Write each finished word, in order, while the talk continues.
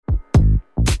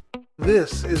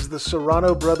This is the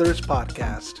Serrano Brothers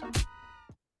Podcast.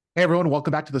 Hey everyone,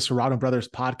 welcome back to the Serrano Brothers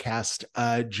Podcast.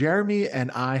 Jeremy and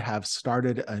I have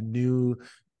started a new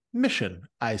mission,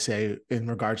 I say, in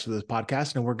regards to this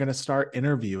podcast, and we're going to start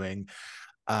interviewing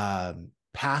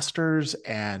pastors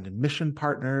and mission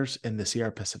partners in the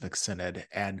Sierra Pacific Synod.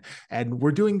 And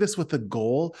we're doing this with the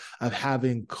goal of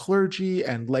having clergy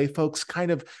and lay folks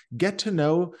kind of get to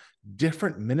know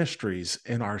different ministries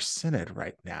in our synod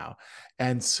right now.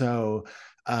 And so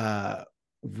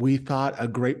we thought a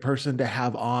great person to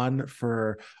have on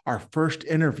for our first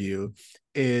interview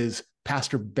is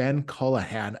Pastor Ben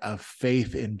Colahan of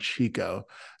Faith in Chico.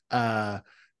 Ben,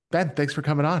 thanks for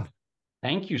coming on.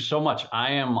 Thank you so much.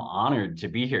 I am honored to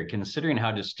be here, considering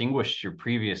how distinguished your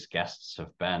previous guests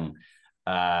have been.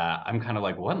 I'm kind of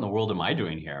like, what in the world am I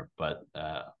doing here? But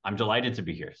I'm delighted to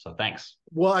be here. So thanks.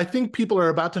 Well, I think people are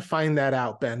about to find that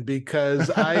out, Ben, because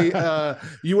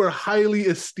you are highly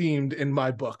esteemed in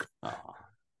my book. Oh,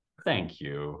 thank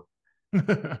you.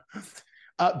 Ben,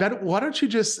 why don't you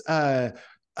just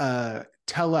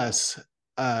tell us,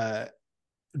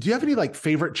 do you have any like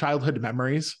favorite childhood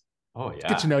memories? Oh, yeah.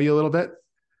 Get to know you a little bit.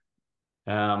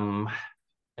 I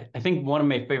think one of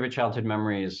my favorite childhood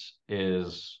memories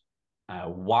is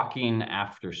walking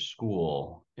after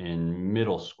school in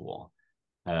middle school.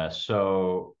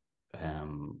 So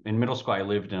in middle school, I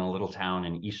lived in a little town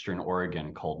in Eastern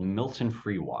Oregon called Milton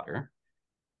Freewater.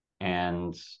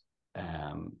 And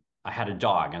I had a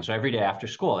dog. And so every day after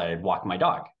school, I'd walk my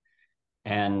dog.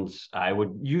 And I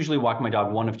would usually walk my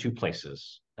dog one of two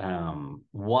places.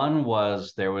 One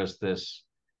was, there was this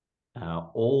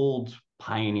old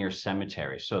pioneer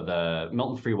cemetery. So the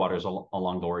Milton Freewater is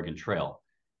along the Oregon Trail.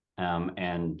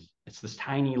 And it's this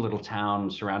tiny little town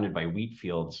surrounded by wheat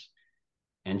fields.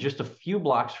 And just a few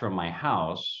blocks from my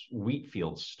house, wheat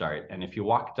fields start. And if you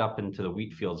walked up into the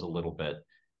wheat fields a little bit,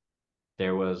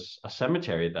 there was a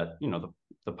cemetery that, you know,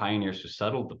 the pioneers who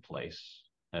settled the place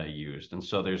used. And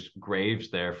so there's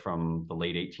graves there from the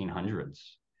late 1800s.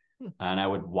 And I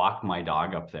would walk my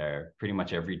dog up there pretty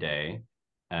much every day.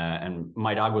 And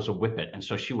my dog was a whippet. And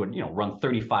so she would, you know, run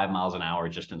 35 miles an hour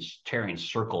just in tearing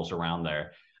circles around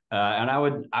there. And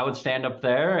I would stand up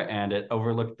there, and it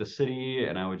overlooked the city,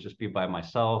 and I would just be by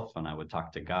myself, and I would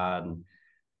talk to God.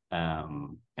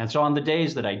 And so on the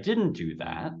days that I didn't do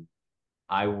that,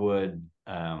 I would,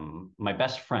 my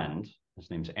best friend,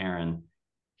 his name's Aaron,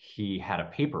 he had a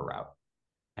paper route.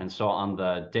 And so on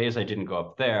the days I didn't go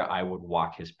up there, I would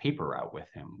walk his paper route with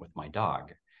him, with my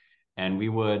dog. And we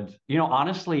would, you know,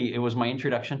 honestly, it was my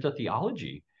introduction to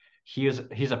theology. He's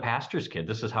a pastor's kid.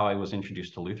 This is how I was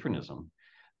introduced to Lutheranism.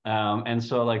 And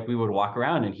so like we would walk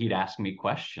around and he'd ask me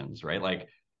questions, right? Like,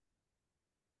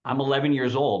 I'm 11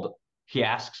 years old. He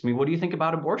asks me, what do you think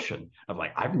about abortion? I'm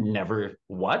like, I've never,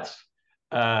 what?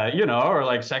 You know, or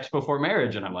like sex before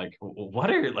marriage. And I'm like, what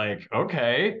are you like,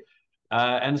 okay.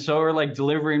 And so we're like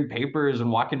delivering papers and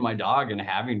walking my dog and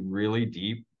having really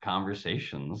deep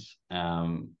conversations.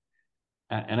 And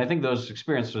I think those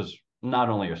experiences not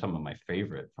only are some of my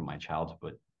favorite from my childhood,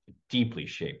 but deeply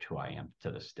shaped who I am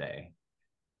to this day.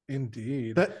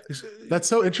 Indeed. That's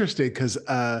so interesting because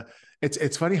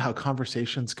it's funny how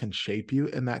conversations can shape you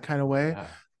in that kind of way.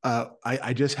 Yeah.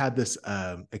 I just had this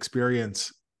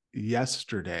experience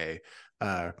yesterday.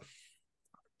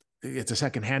 It's a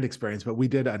secondhand experience, but we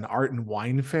did an art and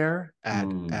wine fair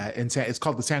it's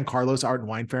called the San Carlos Art and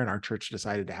Wine Fair, and our church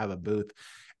decided to have a booth.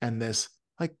 And this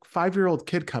like 5-year-old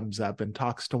kid comes up and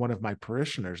talks to one of my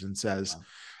parishioners and says,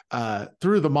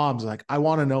 through the mom's like, I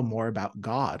want to know more about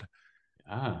God.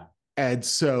 And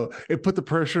so it put the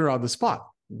parishioner on the spot.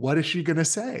 What is she going to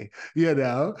say? You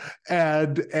know?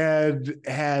 And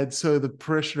so the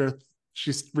parishioner,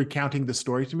 she's recounting the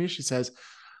story to me. She says,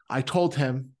 I told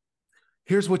him,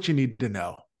 here's what you need to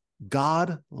know.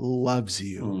 God loves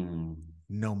you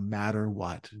no matter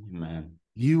what. Amen.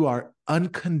 You are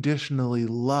unconditionally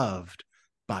loved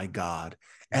by God.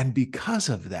 And because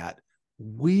of that,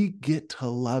 we get to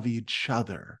love each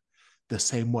other the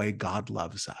same way God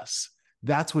loves us.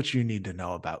 That's what you need to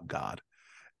know about God.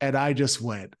 And I just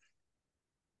went,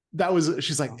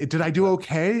 she's like, did I do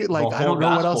okay? Like, I don't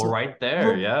know what else. Right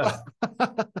there. Yeah.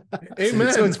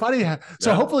 Amen. So it's funny.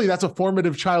 So hopefully that's a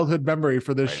formative childhood memory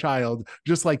for this child,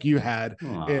 just like you had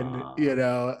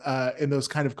in those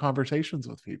kind of conversations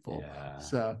with people. Yeah.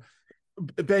 So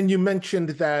Ben, you mentioned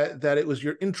that it was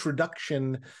your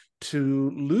introduction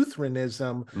to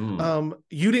Lutheranism.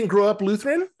 You didn't grow up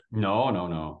Lutheran?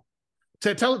 No.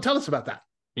 So tell us about that.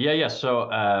 Yeah. So,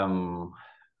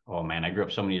 oh man, I grew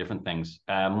up so many different things.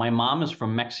 My mom is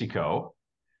from Mexico.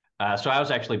 So I was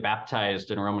actually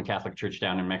baptized in a Roman Catholic church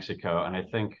down in Mexico, and I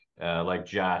think, like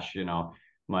Josh,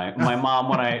 my mom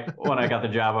when I got the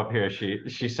job up here,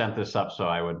 she sent this up so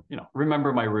I would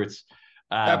remember my roots.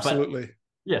 But Absolutely.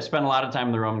 yeah, spent a lot of time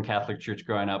in the Roman Catholic Church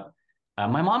growing up.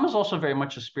 My mom is also very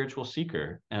much a spiritual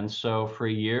seeker, and so for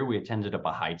a year we attended a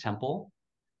Baha'i temple.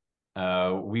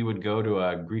 We would go to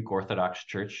a Greek Orthodox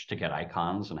church to get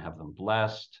icons and have them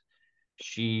blessed.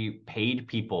 She paid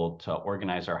people to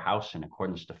organize our house in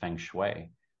accordance to Feng Shui,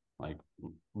 like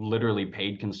literally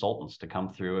paid consultants to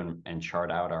come through and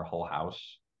chart out our whole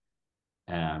house.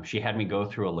 She had me go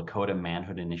through a Lakota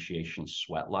manhood initiation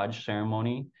sweat lodge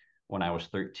ceremony when I was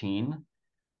 13.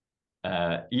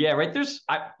 Yeah, right. This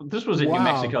was in New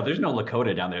Mexico. There's no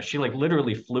Lakota down there. She like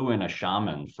literally flew in a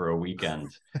shaman for a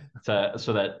weekend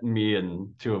so that me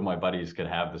and two of my buddies could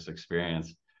have this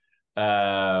experience.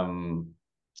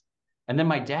 And then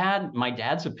my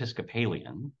dad's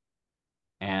Episcopalian,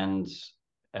 and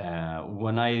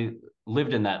when I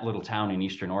lived in that little town in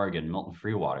Eastern Oregon, Milton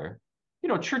Freewater,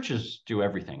 churches do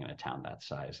everything in a town that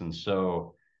size, and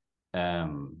so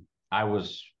I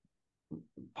was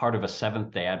part of a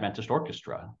Seventh-day Adventist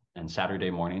orchestra, and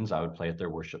Saturday mornings I would play at their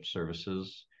worship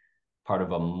services, part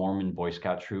of a Mormon Boy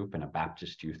Scout troop and a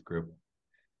Baptist youth group.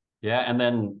 Yeah, and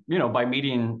then by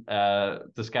meeting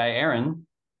this guy Aaron,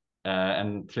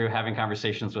 and through having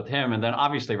conversations with him, and then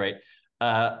obviously, right,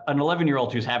 an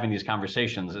 11-year-old who's having these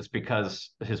conversations, it's because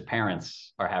his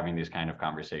parents are having these kind of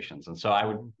conversations, and so I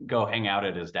would go hang out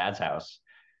at his dad's house,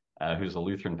 who's a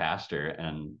Lutheran pastor,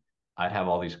 and I'd have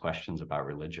all these questions about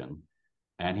religion.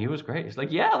 And he was great. He's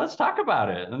like, yeah, let's talk about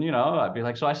it. And, I'd be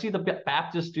like, so I see the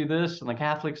Baptists do this and the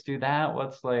Catholics do that.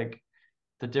 What's like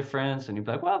the difference? And he'd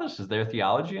be like, well, this is their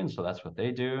theology. And so that's what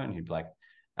they do. And he'd be like,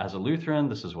 as a Lutheran,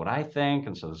 this is what I think.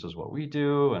 And so this is what we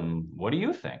do. And what do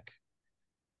you think?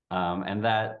 And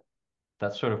that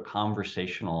sort of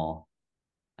conversational,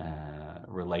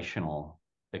 relational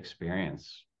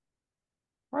experience,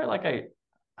 right? Like I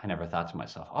never thought to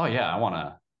myself, oh yeah,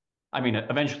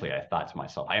 eventually I thought to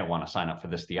myself, I want to sign up for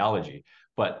this theology,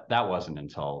 but that wasn't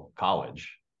until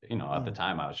college. At the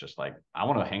time I was just like, I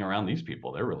want to hang around these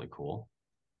people. They're really cool.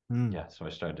 Yeah. So I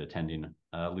started attending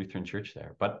a Lutheran church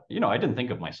there, but I didn't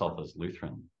think of myself as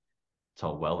Lutheran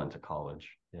until well into college.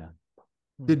 Yeah.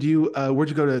 Where'd you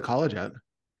go to college at?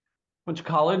 Went to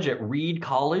college at Reed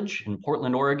College in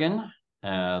Portland, Oregon.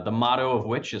 The motto of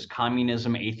which is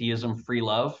communism, atheism, free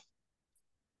love.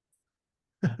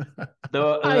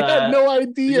 I had no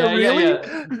idea, yeah, really?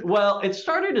 Yeah. Well, it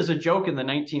started as a joke in the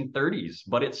 1930s,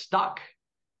 but it stuck.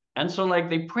 And so like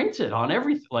they print it on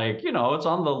everything, like, it's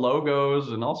on the logos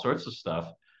and all sorts of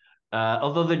stuff.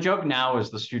 Although the joke now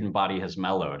is the student body has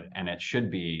mellowed and it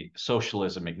should be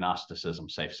socialism, agnosticism,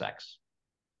 safe sex.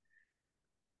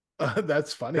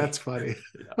 That's funny. That's funny.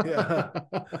 Yeah.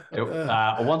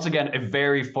 Once again, a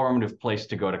very formative place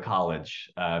to go to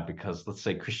college, because let's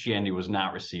say Christianity was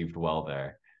not received well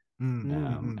there.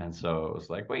 And so it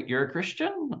was like, wait, you're a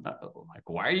Christian? Like,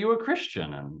 why are you a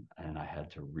Christian? And I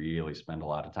had to really spend a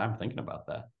lot of time thinking about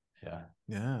that. Yeah.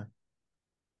 Yeah.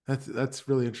 That's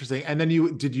really interesting. And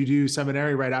then did you do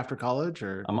seminary right after college,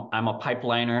 or? I'm a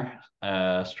pipeliner,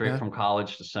 straight from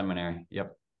college to seminary.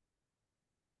 Yep.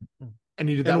 And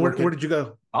you did that. Where did you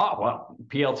go? Oh, well,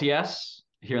 PLTS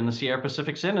here in the Sierra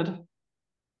Pacific Synod.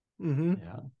 Mm-hmm.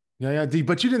 Yeah.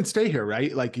 But you didn't stay here,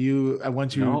 right? Like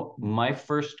No, my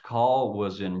first call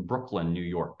was in Brooklyn, New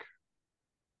York.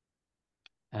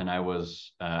 And I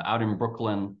was out in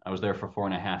Brooklyn. I was there for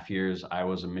 4.5 years. I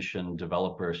was a mission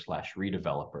developer /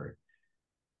 redeveloper.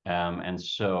 And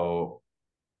so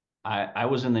I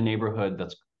was in the neighborhood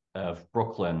of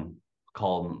Brooklyn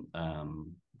called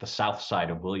the South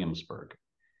Side of Williamsburg.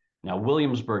 Now,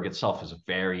 Williamsburg itself is a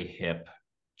very hip,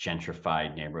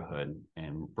 gentrified neighborhood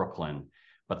in Brooklyn.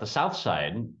 But the South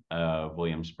Side of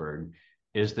Williamsburg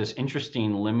is this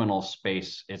interesting liminal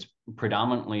space. It's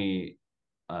predominantly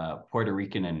Puerto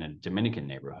Rican and a Dominican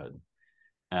neighborhood.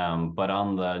 But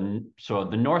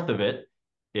the north of it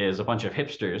is a bunch of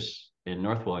hipsters in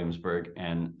North Williamsburg,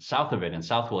 and south of it in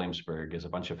South Williamsburg is a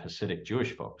bunch of Hasidic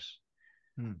Jewish folks.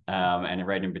 And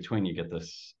right in between, you get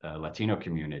this Latino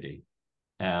community.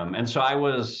 And so I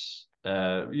was,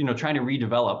 trying to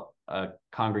redevelop a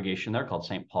congregation there called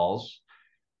St. Paul's,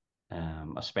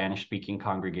 a Spanish-speaking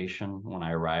congregation. When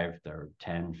I arrived, there were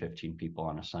 10, 15 people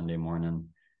on a Sunday morning,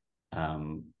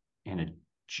 in a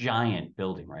giant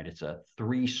building, right? It's a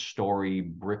 3-story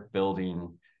brick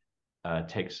building,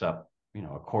 takes up,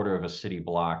 a quarter of a city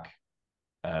block,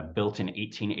 built in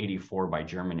 1884 by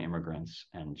German immigrants,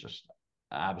 and just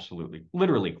absolutely,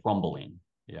 literally crumbling.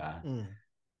 Yeah.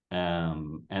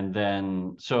 And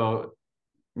then, so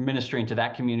ministering to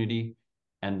that community,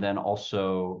 and then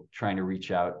also trying to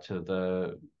reach out to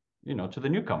the, to the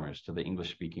newcomers, to the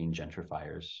English-speaking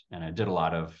gentrifiers. And I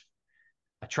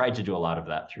tried to do a lot of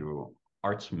that through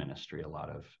arts ministry, a lot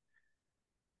of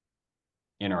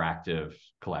interactive,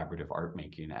 collaborative art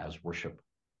making as worship.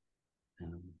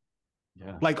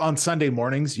 Yeah. Like on Sunday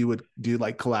mornings, you would do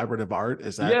like collaborative art.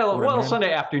 Is that? Yeah. Well,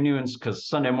 Sunday afternoons, because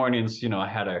Sunday mornings, I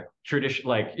had a tradition,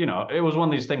 like, it was one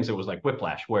of these things that was like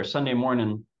whiplash, where Sunday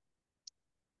morning,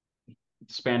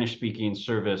 Spanish speaking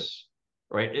service,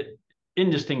 right?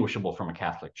 Indistinguishable from a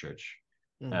Catholic church.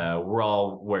 We're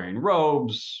all wearing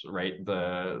robes, right?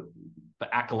 The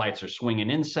acolytes are swinging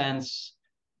incense.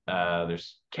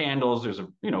 There's candles. There's a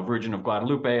Virgin of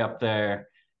Guadalupe up there.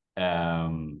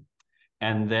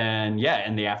 And then,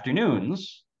 in the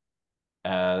afternoons,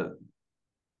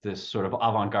 this sort of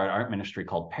avant-garde art ministry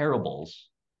called Parables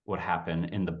would happen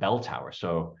in the bell tower.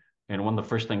 So, one of the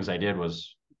first things I did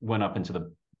was went up into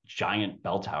the giant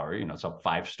bell tower, it's up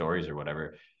 5 stories or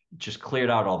whatever, just cleared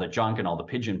out all the junk and all the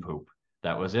pigeon poop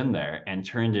that was in there and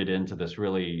turned it into this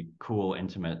really cool,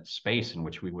 intimate space in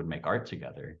which we would make art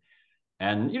together.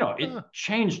 And, it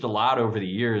changed a lot over the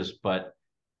years, but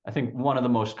I think one of the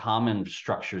most common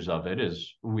structures of it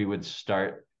is we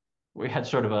had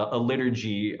sort of a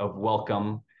liturgy of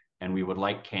welcome, and we would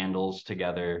light candles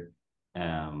together.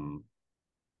 And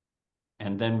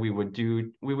then we would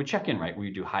check in, right? We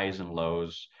would do highs and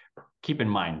lows. Keep in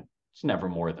mind, it's never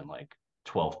more than like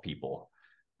 12 people.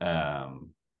 And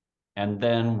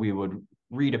then we would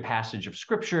read a passage of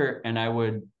scripture, and I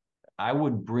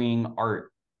would bring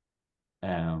art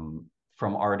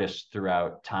from artists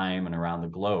throughout time and around the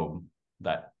globe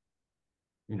that,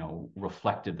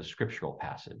 reflected the scriptural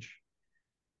passage.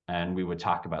 And we would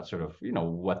talk about sort of,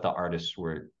 what the artists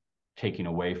were taking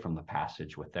away from the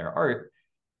passage with their art.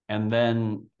 And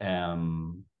then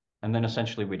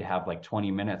essentially we'd have like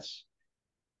 20 minutes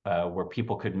where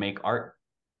people could make art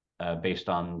based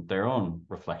on their own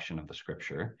reflection of the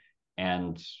scripture.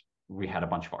 And we had a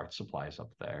bunch of art supplies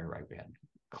up there, right? We had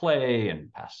clay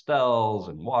and pastels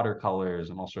and watercolors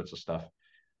and all sorts of stuff.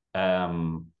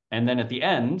 And then at the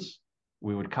end,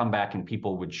 we would come back and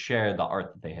people would share the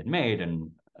art that they had made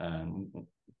and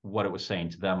what it was saying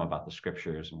to them about the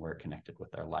scriptures and where it connected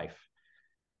with their life.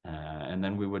 And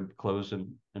then we would close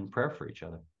in prayer for each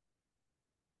other.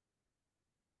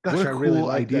 Gosh, what a cool really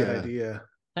like idea.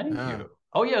 Thank you.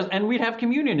 Oh yeah, and we'd have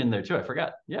communion in there too. I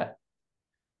forgot. Yeah.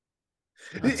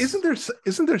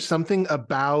 Isn't there something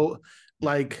about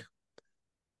like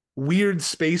weird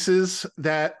spaces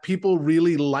that people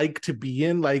really like to be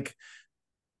in? Like,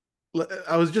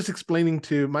 I was just explaining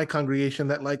to my congregation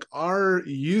that like our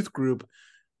youth group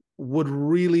would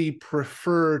really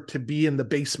prefer to be in the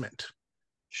basement.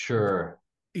 Sure.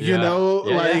 They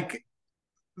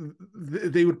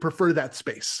would prefer that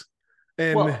space.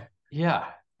 And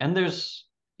and there's,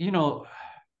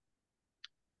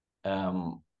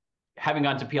 having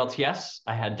gone to PLTS,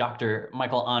 I had Dr.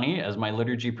 Michael Ani as my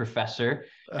liturgy professor,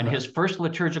 and his first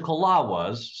liturgical law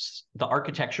was the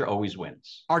architecture always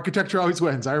wins. Architecture always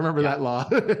wins. I remember that law.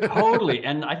 Totally.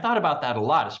 And I thought about that a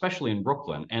lot, especially in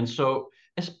Brooklyn. And so,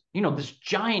 this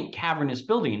giant cavernous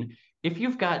building, if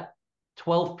you've got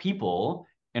 12 people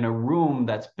in a room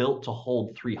that's built to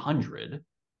hold 300,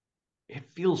 it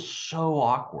feels so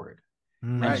awkward.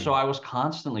 Right. And so I was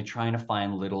constantly trying to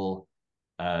find little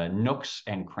nooks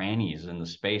and crannies in the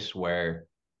space where,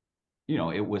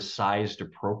 it was sized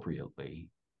appropriately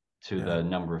to the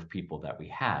number of people that we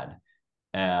had.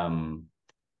 And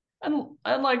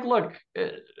like, look,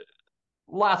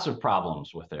 lots of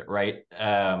problems with it, right?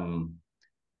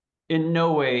 In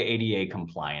no way ADA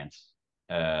compliant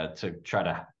to try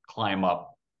to climb up,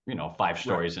 5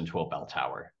 stories into a bell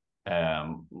tower.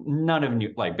 None of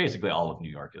basically all of New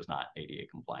York is not ADA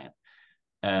compliant.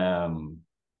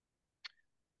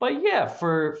 But yeah,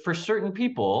 for certain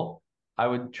people, I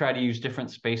would try to use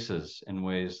different spaces in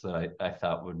ways that I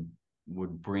thought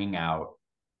would bring out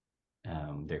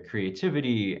their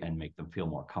creativity and make them feel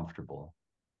more comfortable.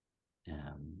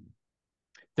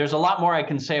 There's a lot more I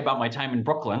can say about my time in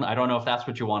Brooklyn. I don't know if that's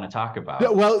what you want to talk about. Yeah,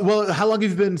 well, how long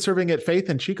have you been serving at Faith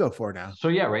in Chico for now? So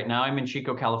yeah, right now I'm in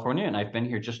Chico, California, and I've been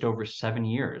here just over 7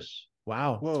 years.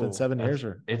 Wow. Whoa. It's been 7 years.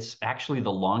 It's actually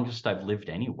the longest I've lived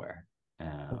anywhere.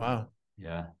 Wow.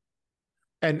 Yeah.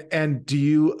 And do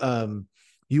you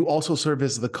also serve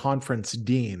as the conference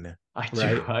dean?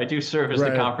 I do serve as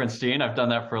the conference dean. I've done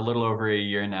that for a little over a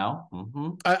year now.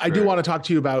 I do want to talk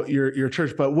to you about your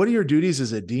church, but what are your duties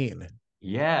as a dean?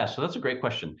 Yeah, so that's a great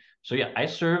question. So yeah, I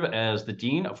serve as the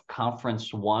dean of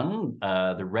Conference 1,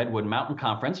 the Redwood Mountain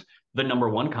Conference, the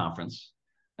 #1 conference.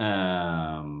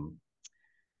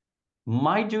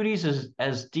 My duties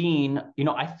as dean,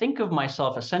 I think of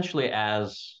myself essentially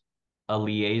as a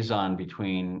liaison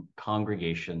between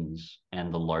congregations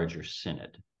and the larger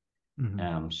synod.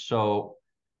 So,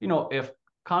 if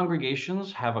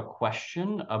congregations have a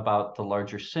question about the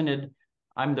larger synod,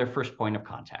 I'm their first point of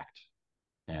contact.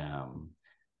 You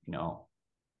know,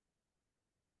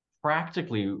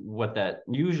 practically what that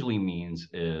usually means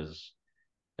is,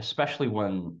 especially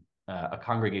when a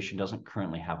congregation doesn't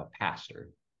currently have a pastor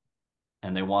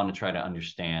and they want to try to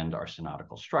understand our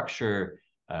synodical structure,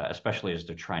 especially as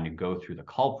they're trying to go through the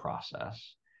call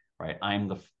process, right? I'm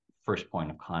the first point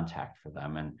of contact for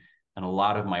them. And a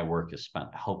lot of my work is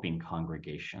spent helping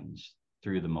congregations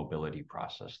through the mobility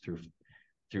process,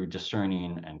 through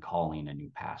discerning and calling a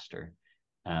new pastor.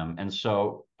 And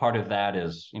so part of that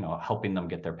is, helping them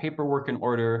get their paperwork in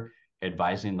order,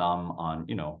 advising them on,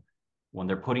 when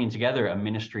they're putting together a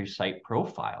ministry site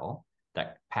profile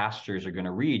that pastors are going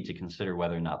to read to consider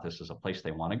whether or not this is a place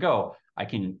they want to go, I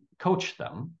can coach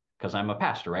them because I'm a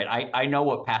pastor, right? I know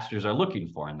what pastors are looking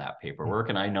for in that paperwork,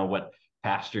 and I know what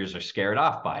pastors are scared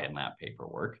off by in that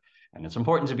paperwork. And it's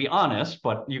important to be honest,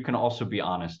 but you can also be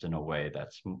honest in a way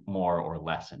that's more or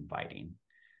less inviting.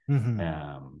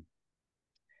 And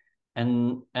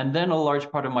then a large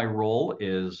part of my role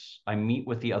is I meet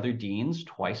with the other deans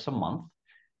twice a month,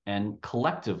 and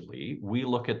collectively we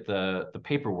look at the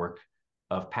paperwork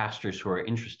of pastors who are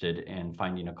interested in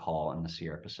finding a call in the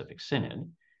Sierra Pacific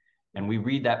Synod. And we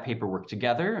read that paperwork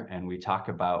together, and we talk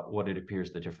about what it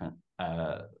appears the different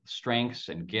strengths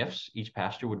and gifts each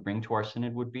pastor would bring to our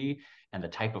synod would be, and the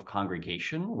type of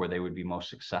congregation where they would be most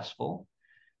successful.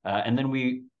 And then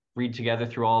we read together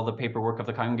through all the paperwork of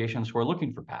the congregations who are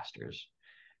looking for pastors.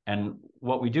 And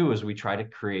what we do is we try to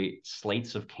create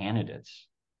slates of candidates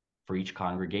for each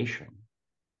congregation.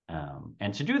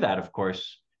 And to do that, of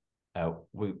course,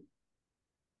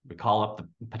 we call up the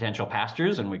potential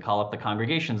pastors and we call up the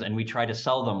congregations, and we try to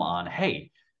sell them on,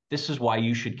 hey, this is why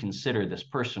you should consider this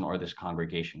person or this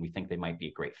congregation. We think they might be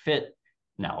a great fit.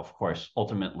 Now, of course,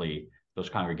 ultimately, those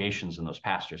congregations and those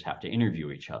pastors have to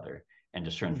interview each other and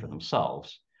discern for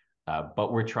themselves.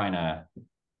 But we're trying to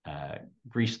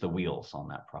grease the wheels on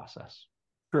that process.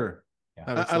 Sure.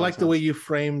 Yeah. I like the way you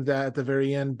framed that at the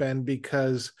very end, Ben,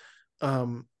 because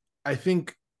I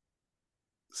think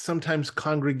sometimes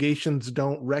congregations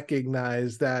don't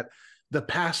recognize that the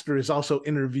pastor is also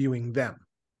interviewing them.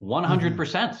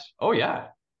 100%. Oh yeah.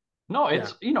 No,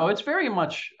 it's, it's very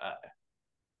much,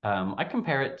 I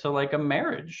compare it to like a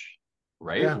marriage,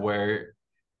 right? Yeah. Where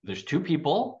there's two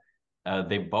people,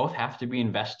 they both have to be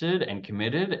invested and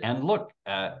committed. And look,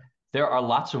 there are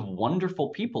lots of wonderful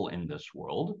people in this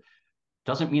world.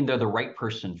 Doesn't mean they're the right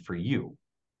person for you.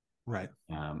 Right.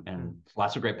 And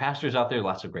lots of great pastors out there,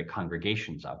 lots of great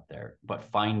congregations out there, but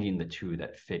finding the two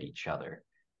that fit each other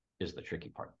is the tricky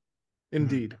part.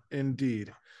 Indeed.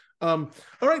 Indeed. All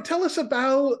right. Tell us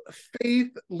about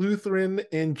Faith Lutheran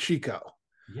in Chico.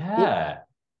 Yeah.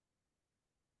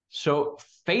 So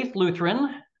Faith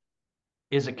Lutheran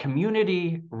is a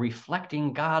community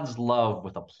reflecting God's love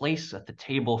with a place at the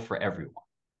table for everyone.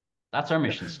 That's our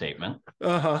mission statement.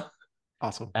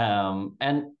 Awesome.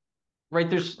 And right,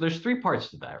 there's three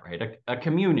parts to that, right? A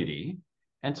community,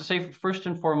 and to say first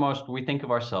and foremost, we think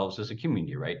of ourselves as a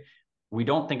community, right? We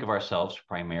don't think of ourselves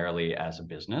primarily as a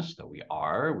business, though we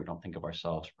are. We don't think of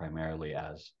ourselves primarily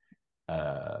as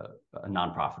a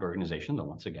nonprofit organization, though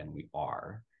once again, we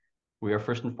are. We are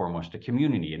first and foremost a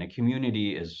community, and a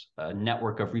community is a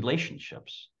network of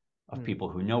relationships of people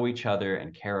who know each other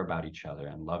and care about each other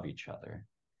and love each other.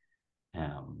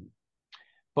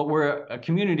 But we're a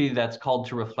community that's called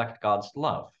to reflect God's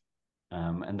love.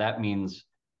 And that means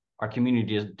our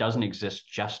community doesn't exist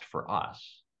just for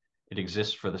us. It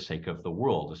exists for the sake of the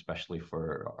world, especially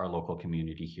for our local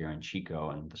community here in Chico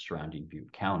and the surrounding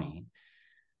Butte County.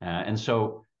 And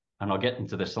I'll get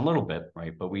into this a little bit,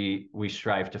 right? But we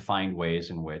strive to find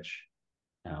ways in which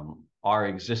our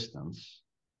existence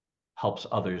helps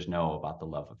others know about the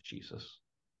love of Jesus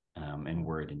in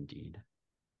word and deed.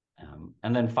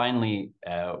 And then finally,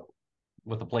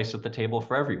 with a place at the table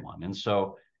for everyone. And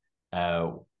so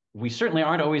we certainly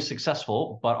aren't always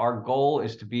successful, but our goal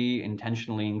is to be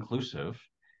intentionally inclusive.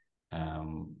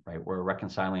 Right? We're a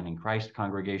Reconciling in Christ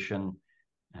congregation.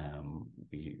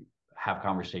 We have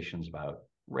conversations about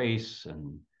race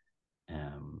and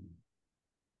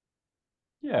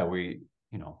we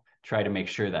try to make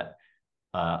sure that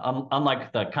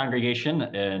unlike the congregation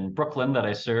in Brooklyn that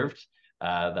I served,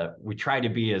 that we try to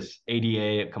be as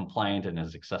ADA compliant and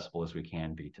as accessible as we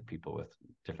can be to people with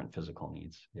different physical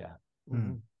needs. Yeah.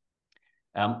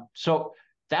 So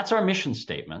that's our mission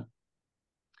statement.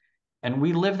 And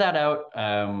we live that out.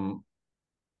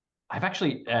 I've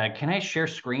actually, can I share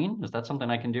screen? Is that something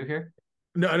I can do here?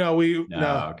 No.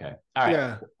 Okay. All right.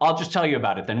 Yeah. I'll just tell you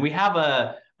about it then. We have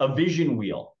a vision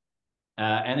wheel,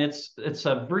 and it's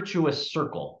a virtuous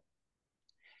circle.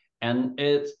 And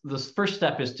it's the first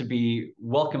step is to be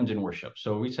welcomed in worship.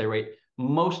 So we say, right,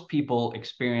 most people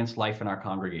experience life in our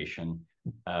congregation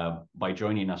by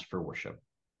joining us for worship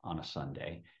on a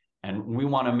Sunday. And we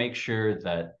want to make sure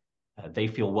that they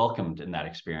feel welcomed in that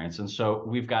experience. And so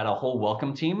we've got a whole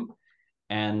welcome team,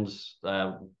 and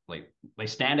like they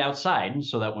stand outside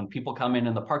so that when people come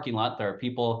in the parking lot, there are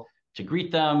people to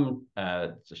greet them,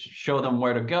 to show them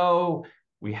where to go.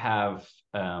 We have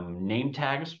name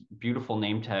tags, beautiful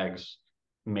name tags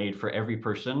made for every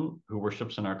person who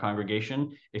worships in our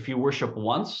congregation. If you worship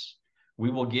once, we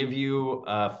will give you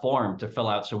a form to fill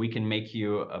out so we can make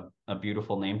you a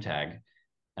beautiful name tag.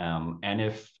 And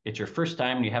if it's your first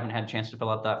time and you haven't had a chance to fill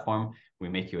out that form, we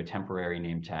make you a temporary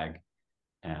name tag.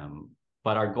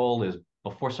 But our goal is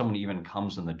before someone even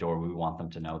comes in the door, we want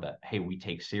them to know that, hey, we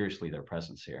take seriously their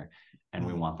presence here, and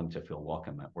we want them to feel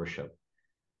welcome at worship.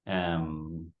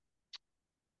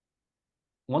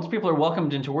 Once people are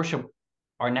welcomed into worship,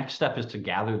 our next step is to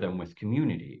gather them with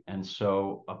community. And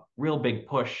so a real big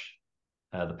push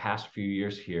the past few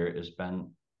years here has been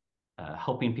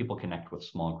helping people connect with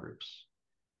small groups.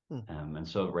 And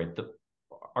so, right,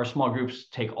 our small groups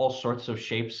take all sorts of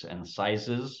shapes and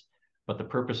sizes, but the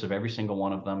purpose of every single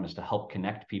one of them is to help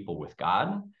connect people with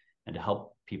God and to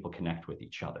help people connect with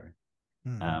each other.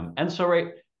 And so,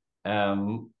 right,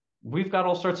 we've got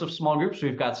all sorts of small groups.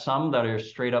 We've got some that are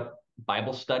straight up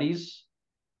Bible studies.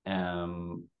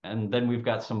 And then we've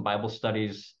got some Bible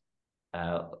studies,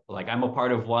 like I'm a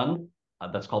part of one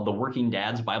that's called the Working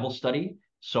Dads Bible Study.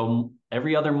 So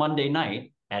every other Monday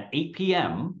night at 8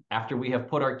 p.m. after we have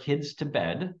put our kids to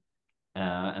bed,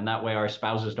 and that way our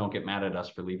spouses don't get mad at us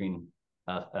for leaving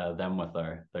them with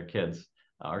their kids,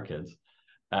 our kids.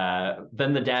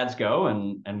 Then the dads go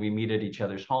and we meet at each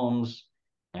other's homes,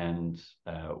 and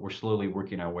we're slowly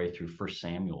working our way through 1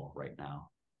 Samuel right now.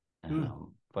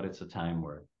 But it's a time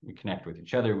where we connect with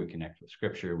each other, we connect with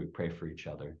Scripture, we pray for each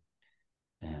other.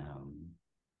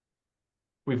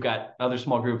 We've got other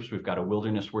small groups. We've got a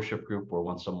wilderness worship group where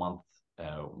once a month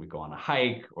we go on a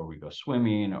hike, or we go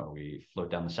swimming, or we float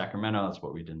down the Sacramento. That's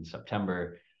what we did in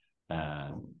September.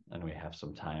 And we have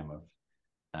some time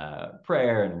of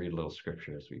prayer and read a little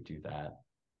Scripture as we do that.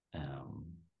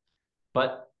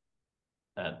 But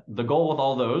the goal with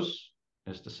all those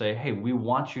is to say, hey, we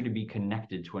want you to be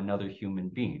connected to another human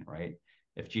being, right?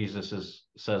 If Jesus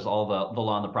says all the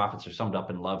law and the prophets are summed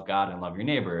up in love God and love your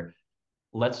neighbor,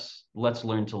 let's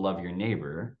learn to love your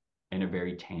neighbor in a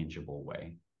very tangible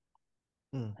way.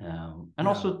 And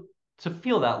also to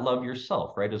feel that love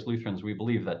yourself, right? As Lutherans, we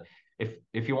believe that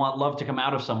if you want love to come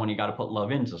out of someone, you got to put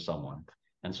love into someone.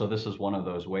 And so this is one of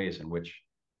those ways in which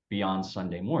beyond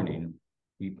Sunday morning,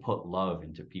 we put love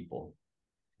into people.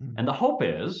 And the hope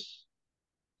is,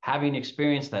 having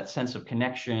experienced that sense of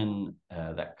connection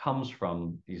that comes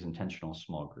from these intentional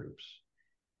small groups,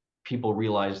 people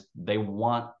realize they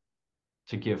want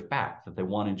to give back, that they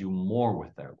want to do more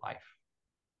with their life.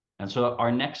 And so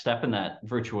our next step in that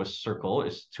virtuous circle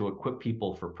is to equip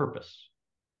people for purpose.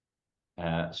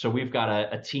 So we've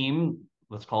got a team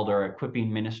that's called our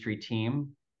equipping ministry team.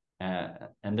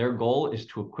 And their goal is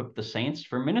to equip the saints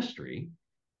for ministry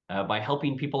by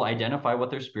helping people identify what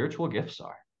their spiritual gifts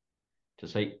are. To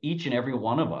say each and every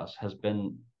one of us has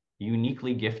been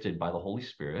uniquely gifted by the Holy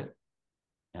Spirit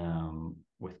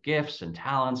with gifts and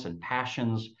talents and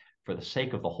passions for the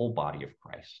sake of the whole body of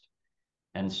Christ.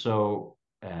 And so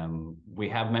we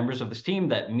have members of this team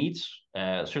that meets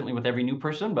certainly with every new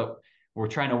person, but we're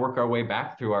trying to work our way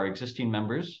back through our existing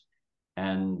members.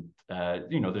 And,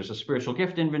 there's a spiritual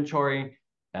gift inventory.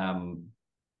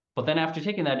 But then after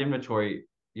taking that inventory,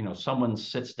 someone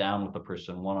sits down with the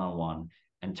person one-on-one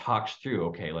and talks through,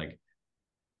 okay, like,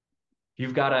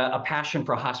 you've got a passion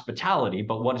for hospitality,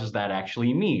 but what does that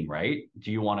actually mean, right?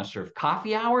 Do you want to serve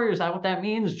coffee hour? Is that what that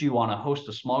means? Do you want to host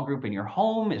a small group in your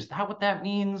home? Is that what that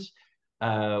means?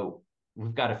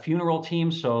 We've got a funeral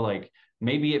team. So like,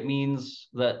 maybe it means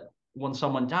that when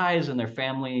someone dies and their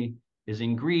family is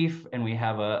in grief and we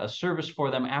have a service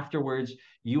for them afterwards,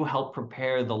 you help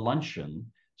prepare the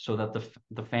luncheon so that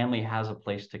the family has a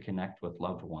place to connect with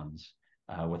loved ones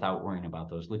without worrying about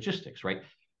those logistics, right?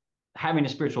 Having a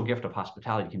spiritual gift of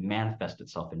hospitality can manifest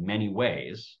itself in many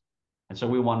ways. And so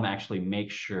we want to actually make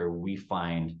sure we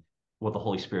find what the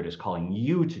Holy Spirit is calling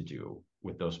you to do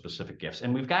with those specific gifts.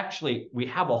 And we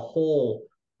have a whole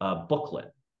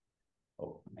booklet.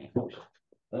 Oh, man.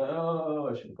 Oh,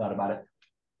 I should have thought about it.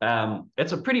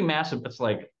 It's a pretty massive, it's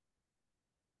like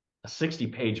a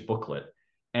 60-page booklet,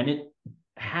 and it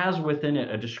has within it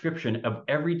a description of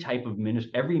every type of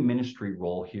every ministry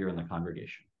role here in the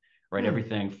congregation, right?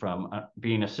 Everything from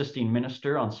being assisting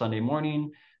minister on Sunday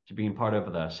morning, to being part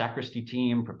of the sacristy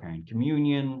team, preparing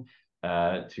communion,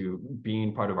 to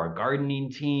being part of our gardening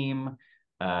team,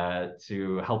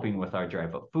 to helping with our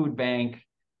drive-up food bank.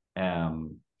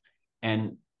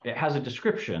 And it has a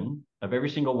description of every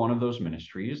single one of those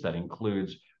ministries that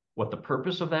includes what the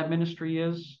purpose of that ministry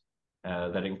is,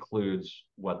 that includes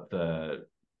what the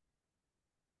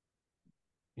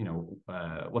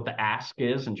what the ask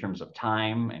is in terms of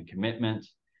time and commitment,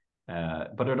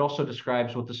 but it also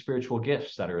describes what the spiritual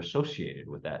gifts that are associated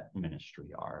with that ministry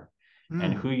are,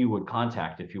 and who you would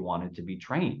contact if you wanted to be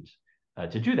trained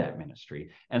to do that ministry.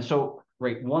 And so,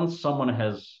 right, once someone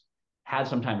has had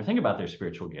some time to think about their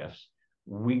spiritual gifts,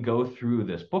 we go through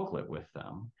this booklet with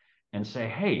them and say,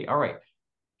 hey, all right,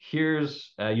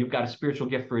 here's you've got a spiritual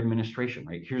gift for administration,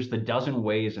 right? Here's the dozen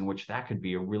ways in which that could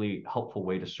be a really helpful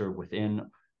way to serve within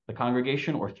the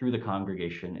congregation or through the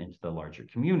congregation into the larger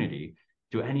community.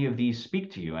 Do any of these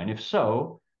speak to you? And if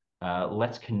so,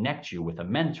 let's connect you with a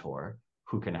mentor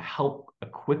who can help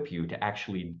equip you to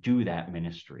actually do that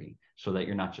ministry so that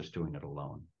you're not just doing it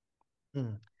alone.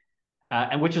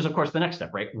 And which is, of course, the next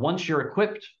step, right? Once you're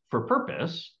equipped for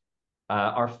purpose,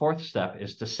 our fourth step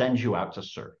is to send you out to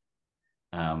serve.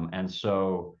 And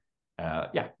so,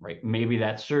 yeah, right. Maybe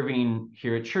that's serving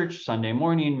here at church Sunday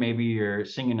morning. Maybe you're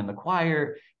singing in the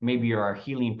choir. Maybe you're our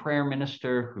healing prayer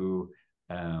minister who,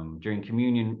 during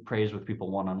communion, prays with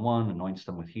people one-on-one, anoints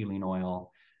them with healing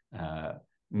oil.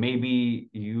 Maybe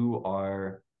you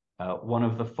are one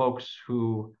of the folks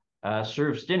who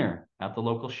serves dinner at the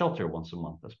local shelter once a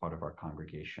month as part of our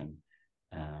congregation.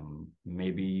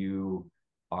 Maybe you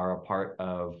are a part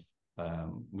of,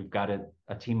 we've got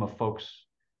a team of folks.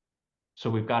 So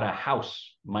we've got a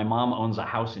house. My mom owns a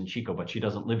house in Chico, but she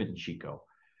doesn't live in Chico.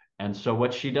 And so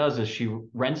what she does is she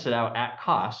rents it out at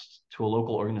cost to a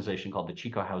local organization called the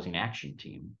Chico Housing Action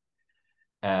Team.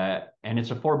 And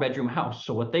it's a 4-bedroom house.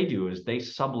 So what they do is they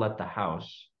sublet the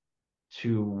house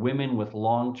to women with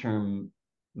long-term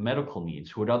medical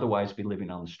needs who would otherwise be living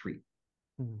on the street.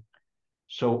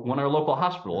 So when our local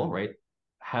hospital, right,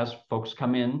 has folks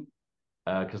come in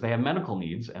because they have medical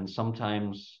needs, and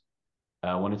sometimes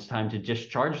when it's time to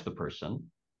discharge the person,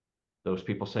 those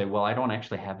people say, well, I don't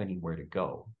actually have anywhere to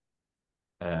go.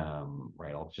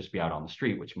 Right, I'll just be out on the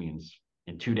street, which means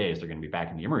in 2 days, they're going to be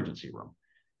back in the emergency room.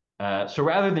 So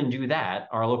rather than do that,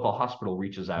 our local hospital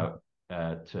reaches out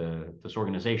to this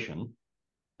organization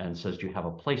and says, do you have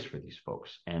a place for these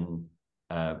folks? And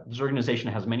this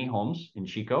organization has many homes in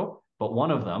Chico, but one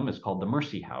of them is called the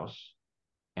Mercy House.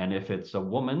 And if it's a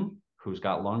woman who's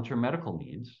got long-term medical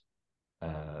needs,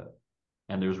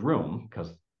 and there's room, because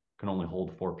it can only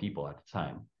hold 4 people at a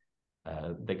time,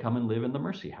 they come and live in the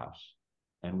Mercy House.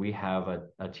 And we have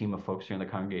a team of folks here in the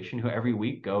congregation who every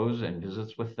week goes and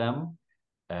visits with them.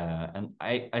 And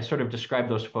I sort of describe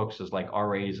those folks as like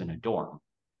RAs in a dorm,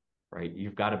 right?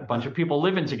 You've got a bunch of people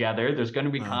living together. There's going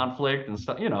to be conflict and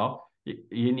stuff,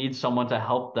 you need someone to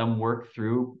help them work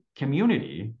through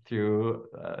community, through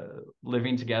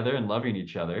living together and loving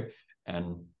each other.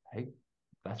 And hey,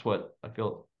 that's what I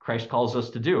feel Christ calls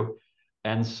us to do.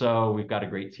 And so we've got a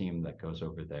great team that goes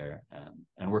over there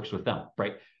and works with them,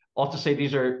 right? All to say,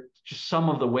 these are just some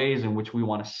of the ways in which we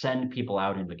want to send people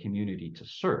out in the community to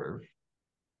serve.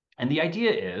 And the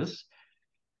idea is,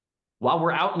 while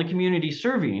we're out in the community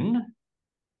serving,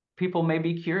 people may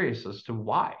be curious as to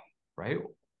why, right?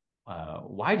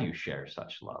 Why do you share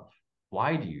such love?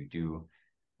 Why do you do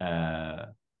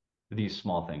these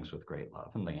small things with great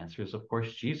love? And the answer is, of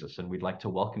course, Jesus. And we'd like to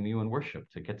welcome you in worship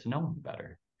to get to know him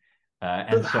better.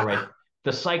 And so, right,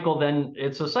 the cycle then,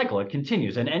 it's a cycle. It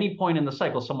continues. At any point in the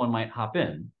cycle, someone might hop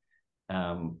in.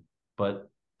 But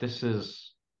this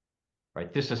is,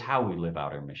 right, this is how we live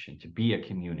out our mission, to be a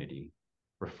community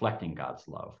reflecting God's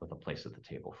love with a place at the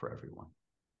table for everyone.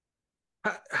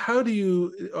 How do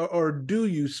you, or do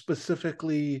you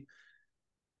specifically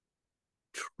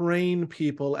train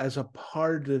people as a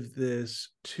part of this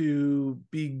to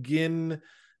begin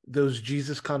those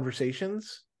Jesus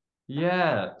conversations?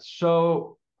 Yeah,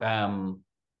 so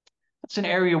it's an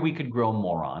area we could grow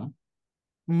more on.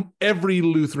 Every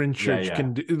Lutheran church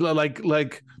can do, like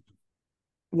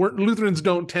Lutherans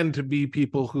don't tend to be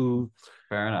people who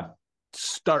fair enough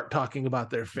start talking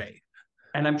about their faith.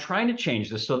 And I'm trying to change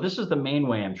this. So this is the main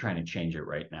way I'm trying to change it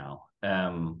right now.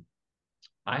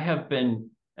 I have been,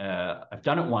 I've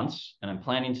done it once, and I'm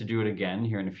planning to do it again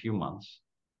here in a few months.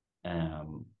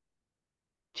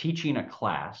 teaching a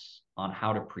class on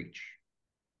how to preach.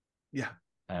 Yeah.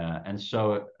 And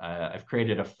so I've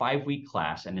created a 5-week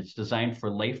class, and it's designed for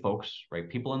lay folks, right?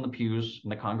 People in the pews in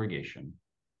the congregation,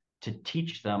 to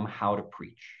teach them how to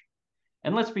preach.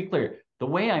 And let's be clear, the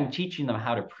way I'm teaching them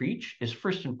how to preach is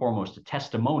first and foremost a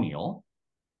testimonial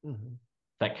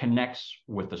that connects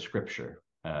with the scripture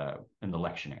in the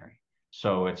lectionary.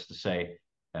 So it's to say,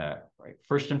 right,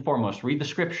 first and foremost, read the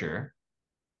scripture,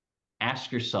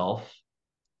 ask yourself,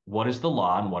 what is the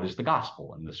law and what is the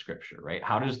gospel in the scripture, right?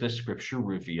 How does this scripture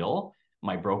reveal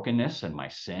my brokenness and my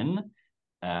sin?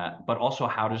 But also,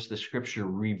 how does the scripture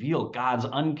reveal God's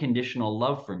unconditional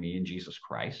love for me in Jesus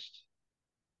Christ?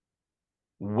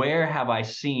 Where have I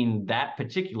seen that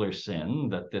particular sin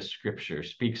that this scripture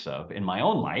speaks of in my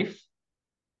own life?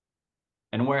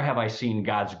 And where have I seen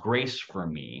God's grace for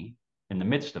me in the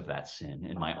midst of that sin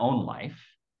in my own life?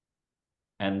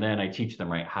 And then I teach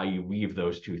them, right, how you weave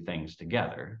those two things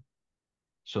together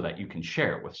so that you can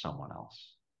share it with someone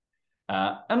else.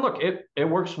 And look, it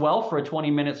works well for a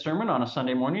 20-minute sermon on a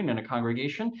Sunday morning in a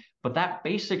congregation, but that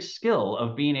basic skill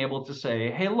of being able to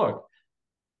say, hey, look,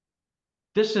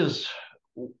 this is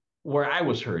where I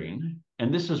was hurting,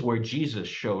 and this is where Jesus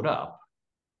showed up,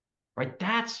 right?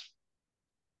 That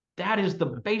is the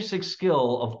basic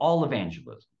skill of all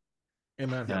evangelism.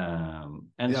 Amen.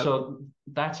 So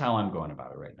that's how I'm going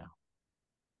about it right now.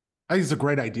 I think it's a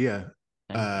great idea.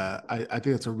 I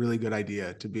think it's a really good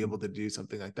idea to be able to do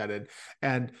something like that.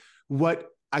 And what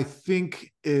I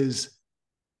think is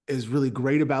really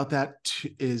great about that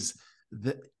is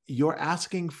that you're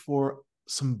asking for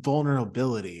some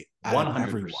vulnerability out of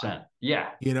everyone.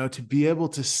 Yeah. You know, to be able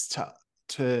to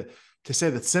say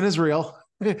that sin is real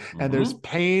and there's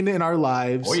pain in our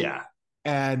lives. Oh yeah.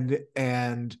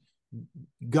 And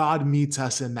God meets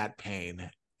us in that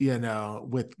pain, you know,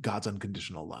 with God's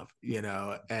unconditional love, you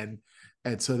know, and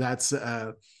so that's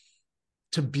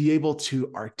to be able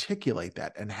to articulate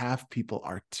that and have people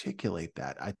articulate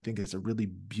that, I think is a really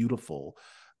beautiful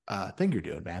thing you're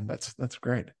doing, man. That's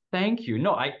great. Thank you.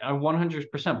 No, I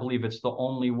 100% believe it's the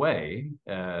only way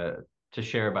to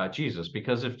share about Jesus,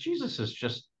 because if Jesus is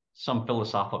just some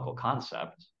philosophical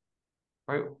concept,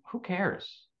 right, who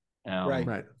cares?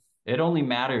 Right. It only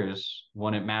matters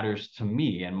when it matters to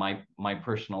me and my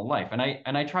personal life. And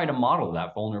I try to model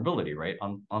that vulnerability, right?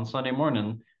 On Sunday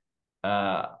morning,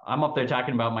 I'm up there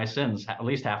talking about my sins at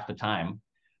least half the time.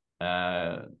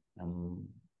 And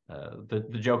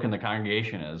the joke in the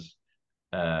congregation is,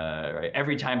 right,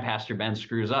 every time Pastor Ben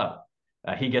screws up,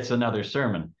 he gets another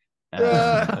sermon.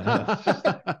 Yeah.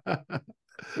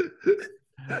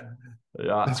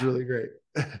 That's really great.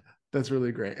 That's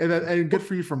really great. And good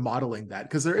for you for modeling that,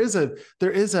 because there is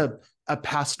a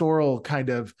pastoral kind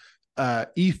of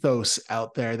ethos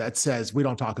out there that says we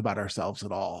don't talk about ourselves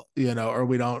at all, you know, or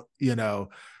we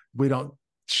don't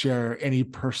share any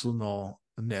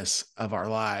personalness of our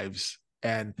lives.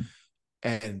 And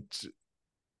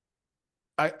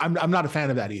I'm not a fan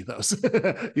of that ethos.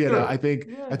 You know, I think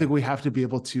we have to be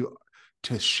able to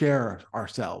share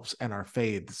ourselves and our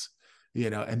faiths, you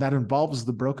know, and that involves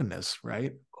the brokenness,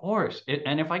 right? Of course.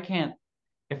 And if I can't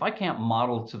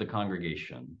model to the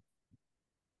congregation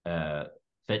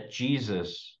that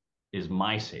Jesus is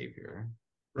my savior,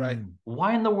 right?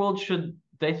 Why in the world should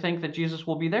they think that Jesus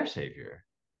will be their savior?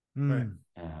 Right.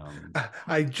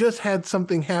 I just had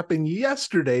something happen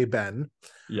yesterday, Ben.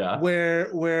 Yeah.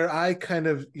 Where I kind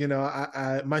of, you know,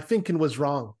 I my thinking was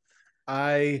wrong.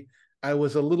 I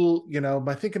was a little, you know,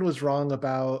 my thinking was wrong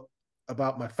about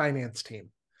my finance team.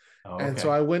 Okay. And so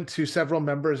I went to several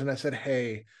members and I said,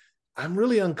 hey, I'm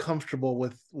really uncomfortable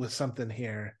with something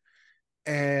here.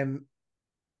 And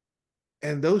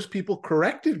those people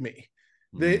corrected me.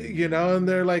 They, you know, and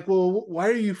they're like, well, why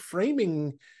are you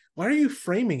framing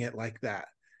it like that?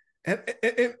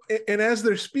 And as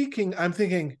they're speaking, I'm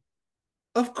thinking,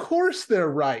 of course they're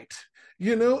right.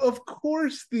 You know, of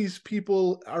course these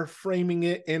people are framing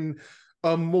it in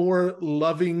a more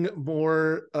loving,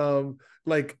 more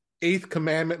like Eighth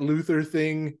Commandment Luther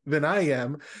thing than I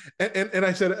am. And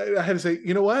I said, I had to say,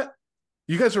 you know what?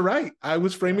 You guys are right. I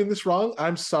was framing this wrong.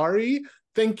 I'm sorry.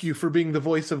 Thank you for being the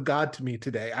voice of God to me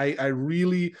today. I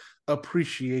really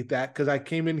appreciate that, because I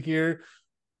came in here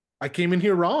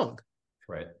wrong.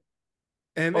 Right.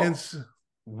 And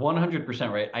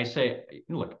 100% right. I say,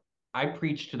 look, I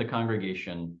preach to the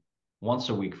congregation once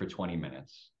a week for 20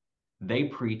 minutes. They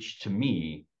preach to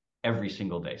me every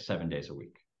single day, 7 days a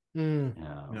week.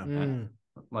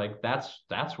 Like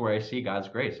that's where I see God's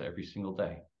grace every single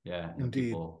day. Yeah. And indeed. The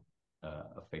people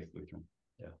of Faith Lutheran.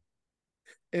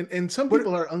 Yeah. And some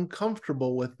people are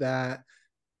uncomfortable with that,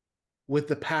 with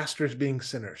the pastors being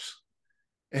sinners.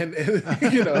 And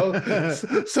you know,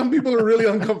 some people are really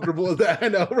uncomfortable with that. I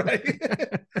know, right?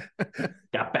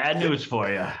 Got bad news for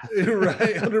you.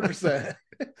 Right, 100%.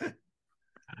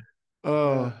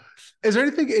 Oh, is there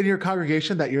anything in your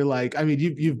congregation that you're like, I mean,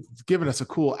 you've given us a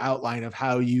cool outline of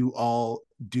how you all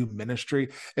do ministry,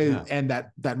 and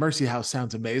that Mercy House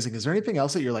sounds amazing. Is there anything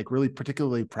else that you're like really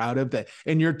particularly proud of that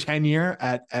in your tenure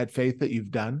at Faith that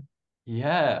you've done?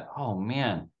 Yeah. Oh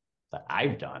man, that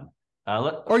I've done.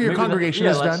 Or your congregation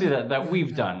has let's done? see that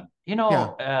we've done. You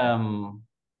Yeah. know,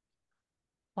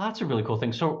 lots of really cool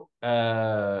things. So,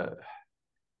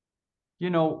 you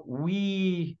know,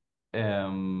 we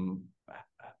um,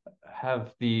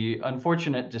 have the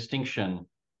unfortunate distinction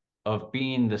of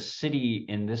being the city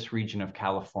in this region of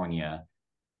California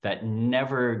that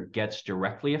never gets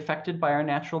directly affected by our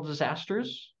natural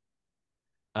disasters.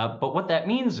 But what that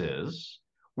means is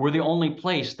we're the only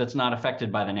place that's not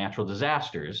affected by the natural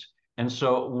disasters. And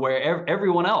so where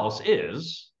everyone else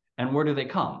is, and where do they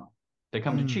come? They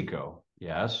come to Chico.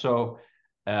 Yeah. So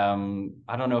I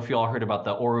don't know if you all heard about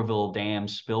the Oroville Dam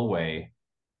spillway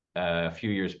a few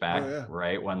years back,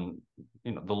 right? When,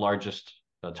 you know,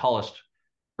 the tallest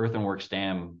earthenworks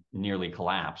dam nearly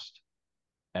collapsed.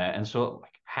 And so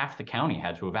like half the county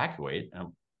had to evacuate,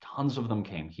 and tons of them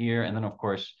came here. And then, of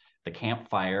course, the Camp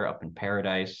Fire up in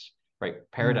Paradise, right?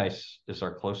 Paradise is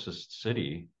our closest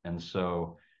city. And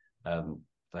so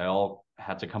they all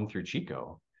had to come through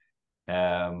Chico.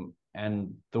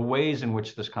 And the ways in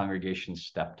which this congregation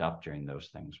stepped up during those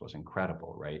things was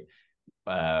incredible, right?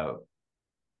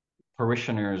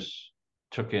 Parishioners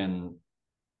took in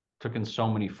so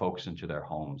many folks into their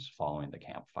homes following the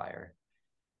Camp Fire.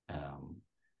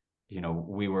 You know,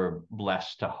 we were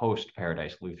blessed to host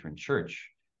Paradise Lutheran Church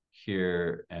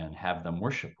here and have them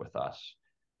worship with us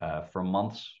for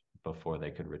months before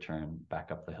they could return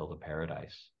back up the hill to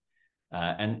Paradise.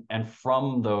 And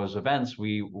from those events,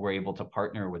 we were able to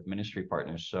partner with ministry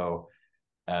partners. So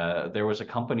there was a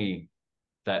company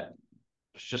that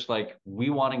was just like, we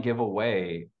want to give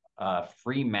away a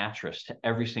free mattress to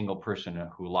every single person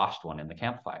who lost one in the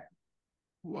Camp Fire.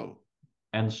 Whoa.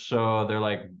 And so they're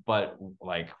like, but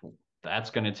like, that's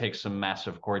going to take some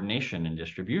massive coordination and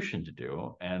distribution to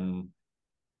do. And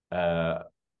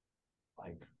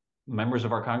like members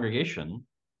of our congregation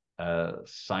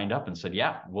signed up and said,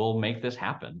 yeah, we'll make this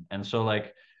happen. And so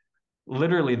like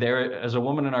literally there is a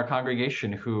woman in our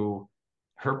congregation who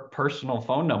her personal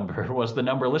phone number was the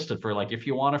number listed for like, if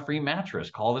you want a free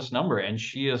mattress, call this number. And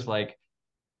she is like,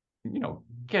 you know,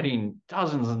 getting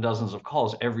dozens and dozens of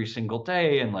calls every single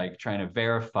day and like trying to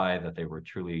verify that they were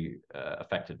truly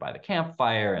affected by the Camp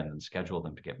Fire and then schedule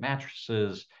them to get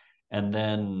mattresses. And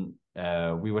then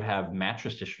we would have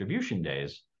mattress distribution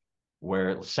days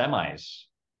where semis,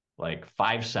 like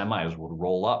 5 semis would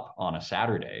roll up on a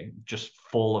Saturday, just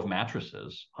full of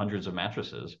mattresses, hundreds of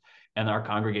mattresses. And our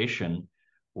congregation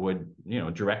would, you know,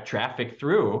 direct traffic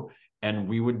through, and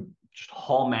we would just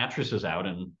haul mattresses out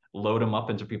and load them up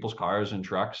into people's cars and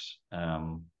trucks.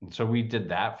 And so we did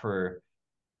that for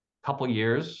a couple of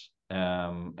years.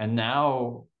 And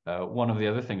now one of the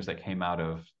other things that came out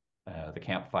of the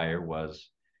Camp Fire was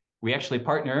we actually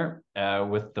partner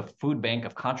with the food bank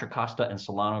of Contra Costa and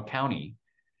Solano County,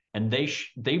 and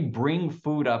they bring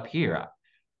food up here.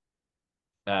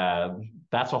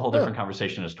 That's a whole different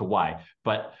conversation as to why,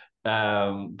 but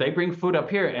they bring food up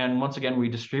here, and once again we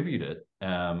distribute it.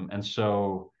 And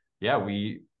so yeah,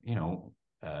 we, you know,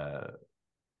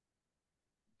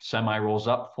 semi rolls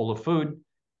up full of food,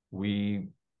 we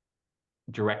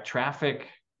direct traffic,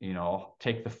 you know,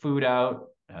 take the food out,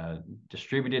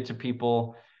 distribute it to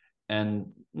people. And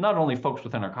not only folks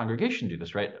within our congregation do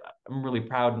this, right? I'm really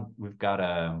proud. We've got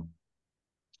a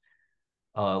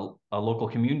local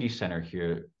community center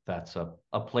here that's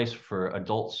a place for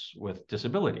adults with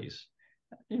disabilities,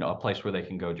 you know, a place where they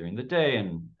can go during the day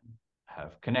and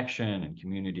have connection and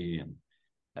community and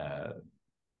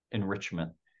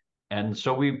enrichment. And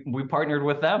so we partnered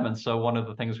with them. And so one of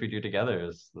the things we do together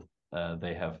is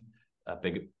they have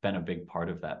been a big part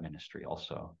of that ministry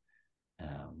also.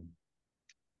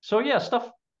 So yeah, stuff,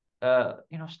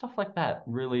 you know, stuff like that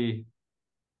really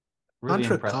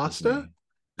Contra impresses Costa? me.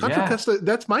 Contra Costa,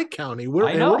 that's my county. We're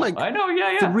like I know,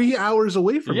 yeah. 3 hours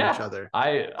away from each other.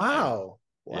 Wow.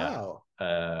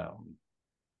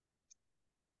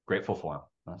 Grateful for him,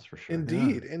 that's for sure.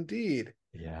 Indeed.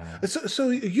 Yeah. So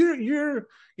you're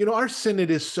you know, our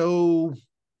synod is so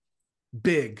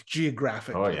big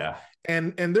geographically. Oh yeah.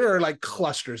 And there are like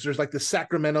clusters. There's like the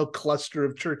Sacramento cluster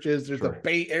of churches. There's the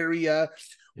Bay Area.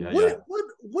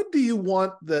 What do you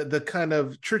want the kind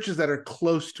of churches that are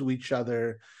close to each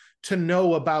other to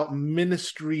know about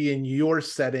ministry in your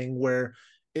setting, where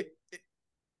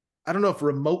I don't know if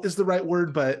remote is the right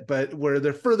word, but where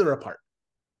they're further apart.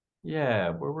 Yeah,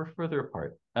 where we're further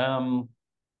apart.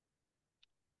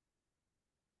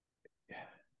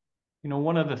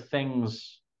 One of the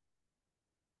things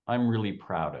I'm really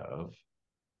proud of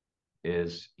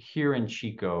is here in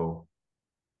Chico,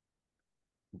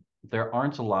 there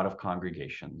aren't a lot of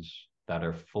congregations that